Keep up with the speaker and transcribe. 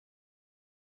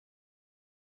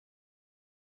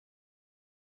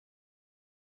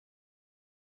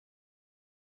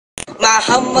My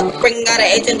Hummer crane got an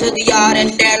agent to the yard,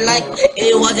 and they're like,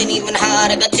 it wasn't even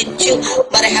hard. I got to chew,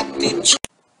 but I have to chew.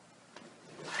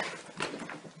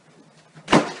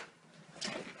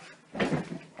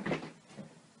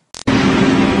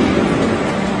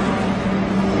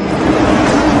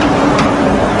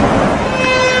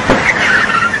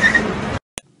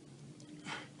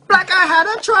 Black guy had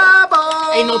a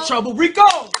trouble. Ain't no trouble, Rico.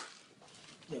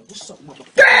 Yeah, what's up,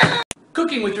 motherfucker?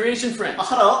 Cooking with your Asian friends.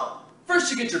 Hello. First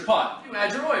you get your pot, you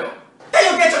add your oil.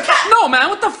 Then you get your cat. No man,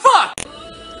 what the fuck?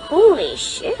 Holy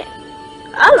shit.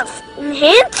 I look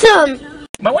handsome.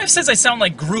 My wife says I sound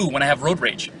like Gru when I have road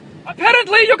rage.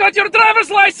 Apparently you got your driver's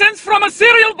license from a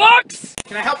cereal box!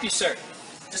 Can I help you, sir?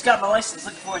 Just got my license,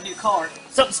 looking for a new car.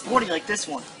 Something sporty like this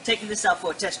one. Taking this out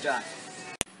for a test drive.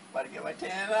 About to get my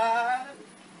tan on.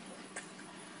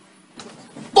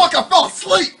 Fuck, I fell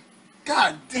asleep.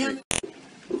 God damn it.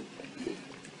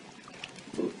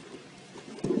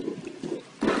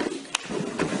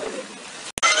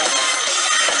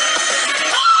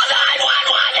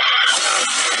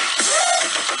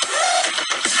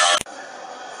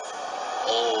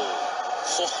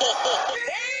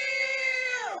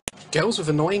 Girls with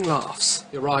annoying laughs.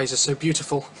 Your eyes are so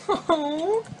beautiful.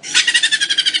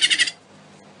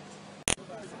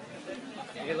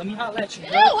 Hey, let me holler at you,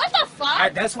 bro. Ew, what the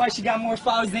fuck? That's why she got more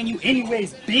followers than you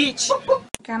anyways, bitch.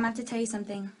 Grandma, I have to tell you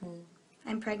something.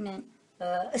 I'm pregnant.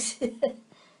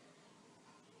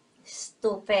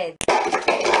 Stupid.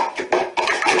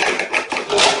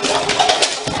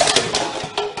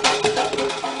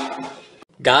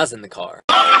 Guys in the car.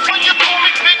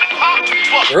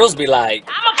 Girls be like,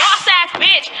 I'm a boss ass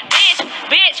bitch, bitch,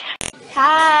 bitch.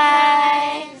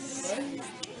 Hi.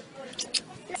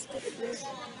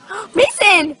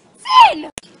 Mason! Sin!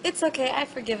 It's okay, I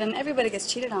forgive him. Everybody gets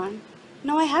cheated on.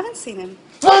 No, I haven't seen him.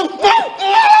 And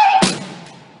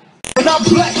I'm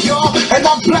black, y'all. And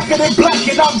I'm blacker than black.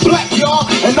 And I'm black, y'all.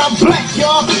 And I'm black,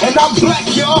 y'all. And I'm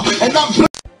black, y'all. And I'm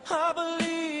black. I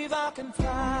believe I can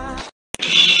fly.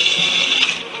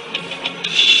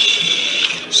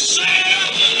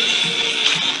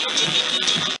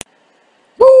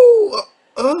 Woo!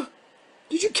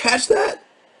 Did you catch that?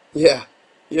 Yeah,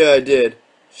 I did.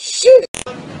 Shit!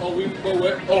 Oh wimbo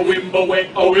oh wimbo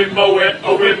oh wimbo oh wimbo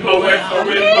oh wimbo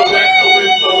oh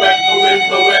wimbo oh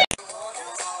wimbo.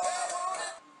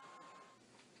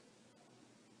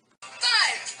 5,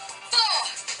 4,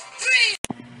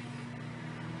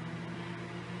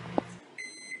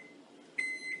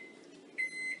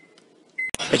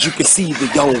 3. As you can see, the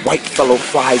young white fellow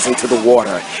flies into the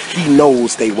water. He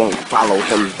knows they won't follow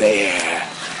him there.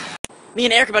 Me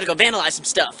and Eric are about to go vandalize some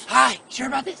stuff. Hi, sure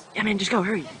about this? Yeah, man, just go,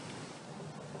 hurry.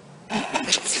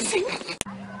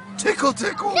 Tickle,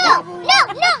 tickle. No, no, no,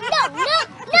 no, no,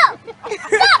 no.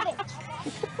 Stop it.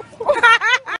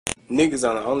 Niggas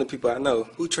are the only people I know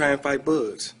who try and fight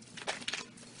bugs.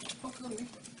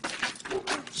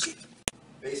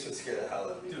 Basement scared the hell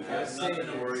out of me. Dude, there's nothing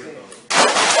to worry about.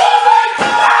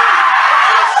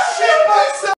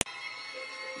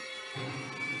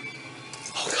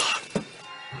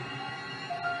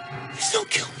 Don't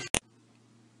kill me.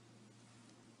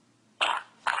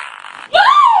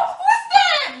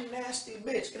 You nasty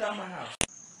bitch, get out of my house.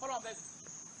 Hold on, baby.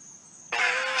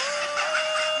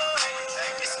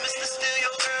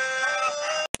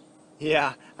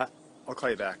 Yeah, I'll call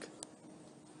you back.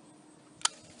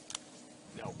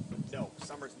 No,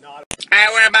 summer's not. Hey,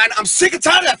 wait a minute. I'm sick and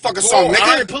tired of that fucking song, nigga.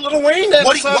 Alright, put Lil Wayne there.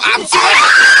 I'm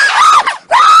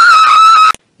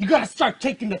You gotta start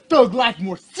taking the thug life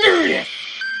more serious.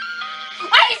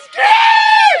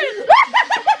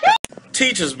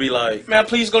 teachers be like, "Man,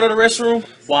 please go to the restroom."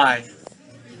 Why?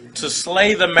 To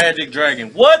slay the magic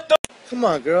dragon. What the? Come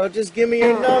on, girl, just give me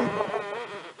your number.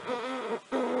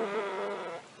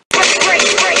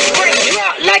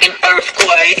 Like an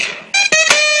earthquake.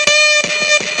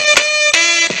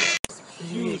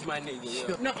 Use my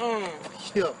nigga. No.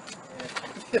 Do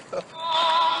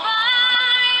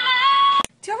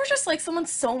you ever just like someone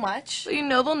so much that you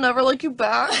know they'll never like you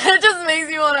back? It just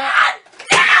makes you wanna.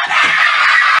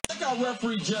 Check out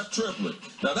referee Jeff Triplett.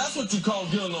 Now that's what you call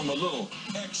giving them a little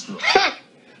extra.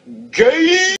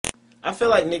 Gay! I feel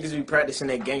like niggas be practicing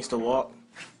their gangster walk.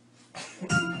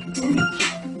 I'm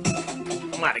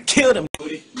about to kill them.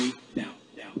 Booty me down,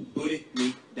 down. Booty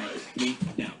me down, me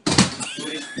down.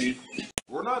 Booty me.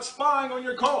 We're not spying on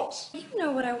your calls. You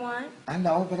know what I want. I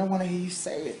know, but I want to hear you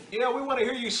say it. Yeah, we want to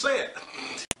hear you say it.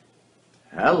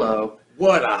 Hello.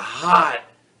 What a hot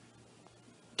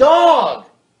dog!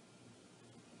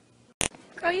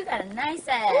 Girl, you got a nice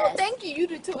ass. Oh, thank you. You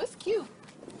do too. It's cute.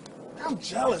 I'm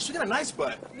jealous. You got a nice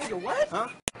butt. Nigga, what? Huh?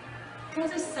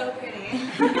 Girls are so pretty.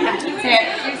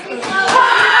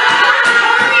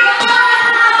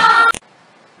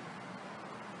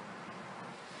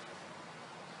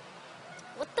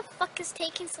 What the fuck is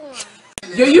taking so long?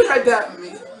 Yo, you heard that? Let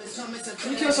me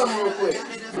kill something real quick.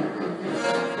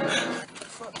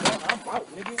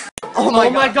 Oh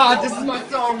my god, this is my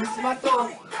song. This is my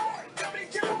song.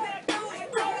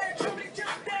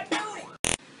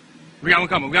 We got one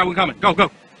coming. We got one coming. Go,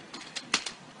 go.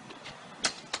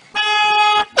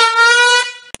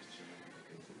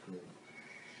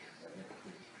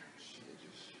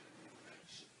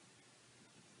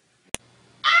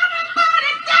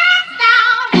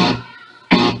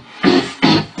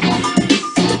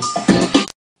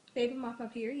 Baby, I'm off my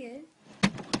period.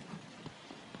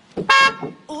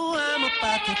 Ooh, I'm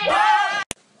about to die.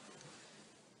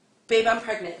 Babe, I'm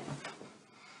pregnant.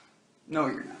 No,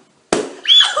 you're not.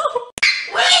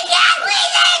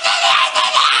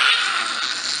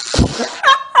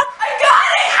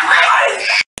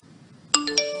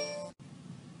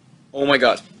 Oh my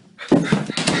god.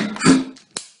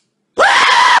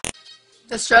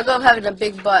 The struggle of having a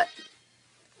big butt.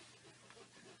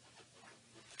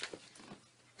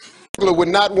 Would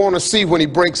not want to see when he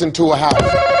breaks into a house.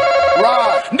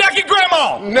 Right. Naked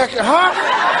grandma! Naked, huh?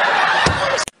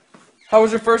 How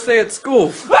was your first day at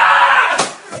school?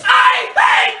 I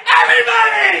hate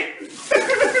everybody!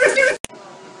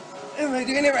 Am I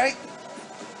doing it right?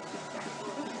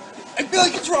 I feel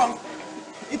like it's wrong.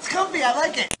 It's comfy, I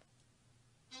like it.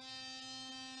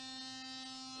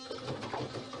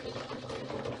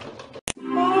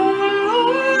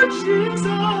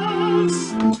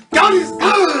 God is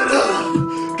good.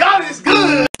 God is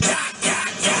good.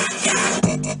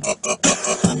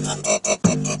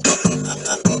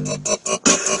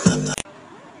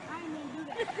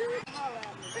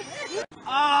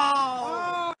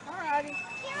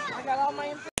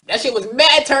 That shit was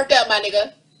mad turned up, my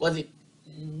nigga. Was it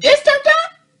this turned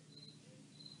up?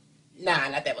 Nah,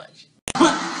 not that much.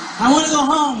 I wanna go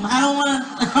home. I don't wanna.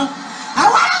 I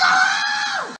wanna go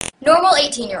home! Normal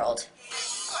 18-year-old.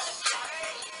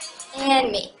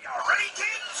 And me.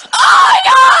 Oh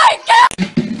my god!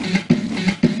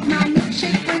 My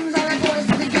milkshake brings all the boys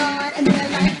to the yard, and they're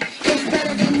like, it's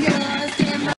better than yours.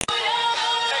 Damn.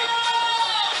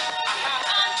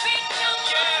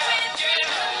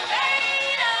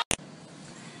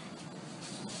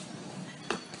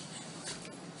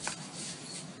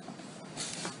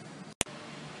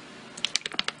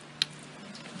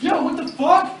 Yo, what the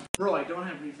fuck? Bro, I don't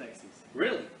have reflexes.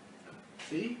 Really?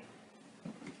 See?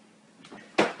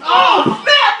 Oh!